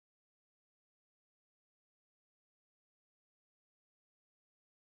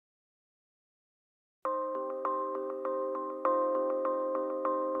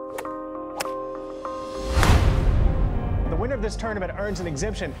winner of this tournament earns an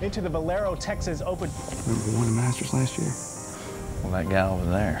exemption into the Valero Texas Open. Remember we won the Masters last year? Well, that guy over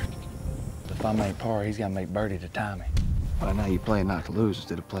there, if I make par, he's got to make birdie to tie me. Well, now you're playing not to lose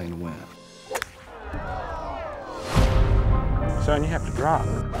instead of playing to win. Son, you have to drop.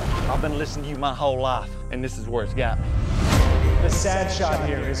 I've been listening to you my whole life, and this is where it's got me. The sad shot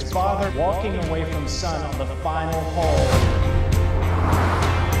here is father walking away from son on the final hole.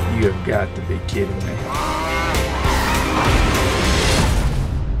 You have got to be kidding me.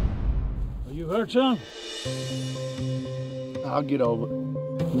 Are you hurt, son? I'll get over it.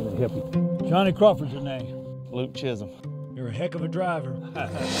 You're a hippie. Johnny Crawford's the name. Luke Chisholm. You're a heck of a driver.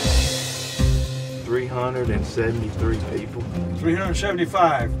 373 people.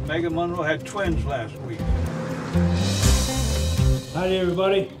 375. Megan Monroe had twins last week. Howdy,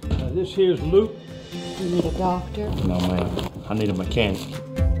 everybody. This here's Luke. You need a doctor? No, ma'am. I need a mechanic.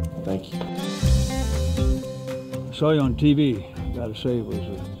 Thank you. I saw you on TV. I gotta say, it was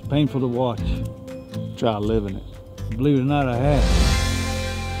painful to watch. Try living it. Believe it or not, I have.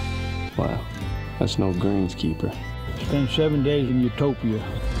 Wow, that's no greenskeeper. Spend 7 days in Utopia.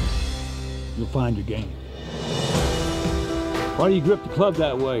 You'll find your game. Why do you grip the club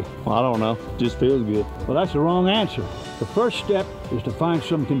that way? Well, I don't know. Just feels good. Well, that's the wrong answer. The first step is to find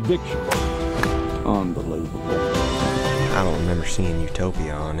some conviction. Unbelievable. I don't remember seeing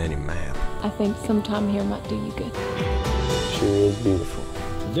Utopia on any map. I think sometime here might do you good. Sure is beautiful.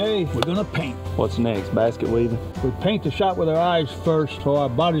 Today, we're gonna paint. What's next? Basket weaving? We paint the shot with our eyes first so our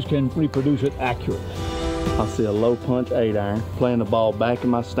bodies can reproduce it accurately. I see a low punch 8-iron, playing the ball back in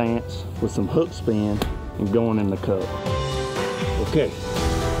my stance with some hook spin and going in the cup. Okay.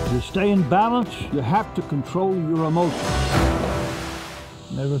 To stay in balance, you have to control your emotions.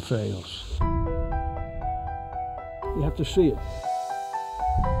 Never fails. You have to see it,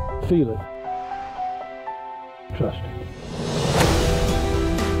 feel it, trust it.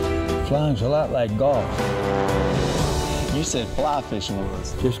 Flying's a lot like golf. You said fly fishing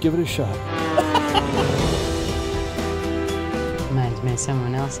was. Just give it a shot. Reminds me of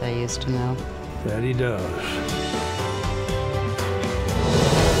someone else I used to know. That he does.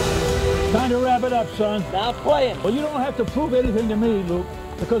 Time to wrap it up, son. Now playing. Well, you don't have to prove anything to me, Luke,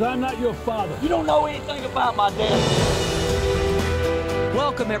 because I'm not your father. You don't know anything about my dad.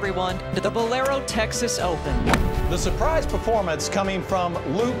 Welcome, everyone, to the Valero Texas Open. The surprise performance coming from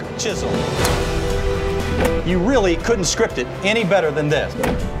Luke Chisholm. You really couldn't script it any better than this.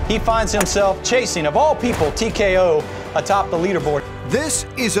 He finds himself chasing, of all people, TKO atop the leaderboard. This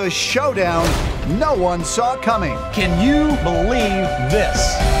is a showdown no one saw coming. Can you believe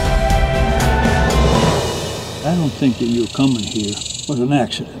this? I don't think that you coming here was an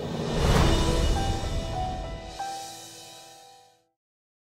accident.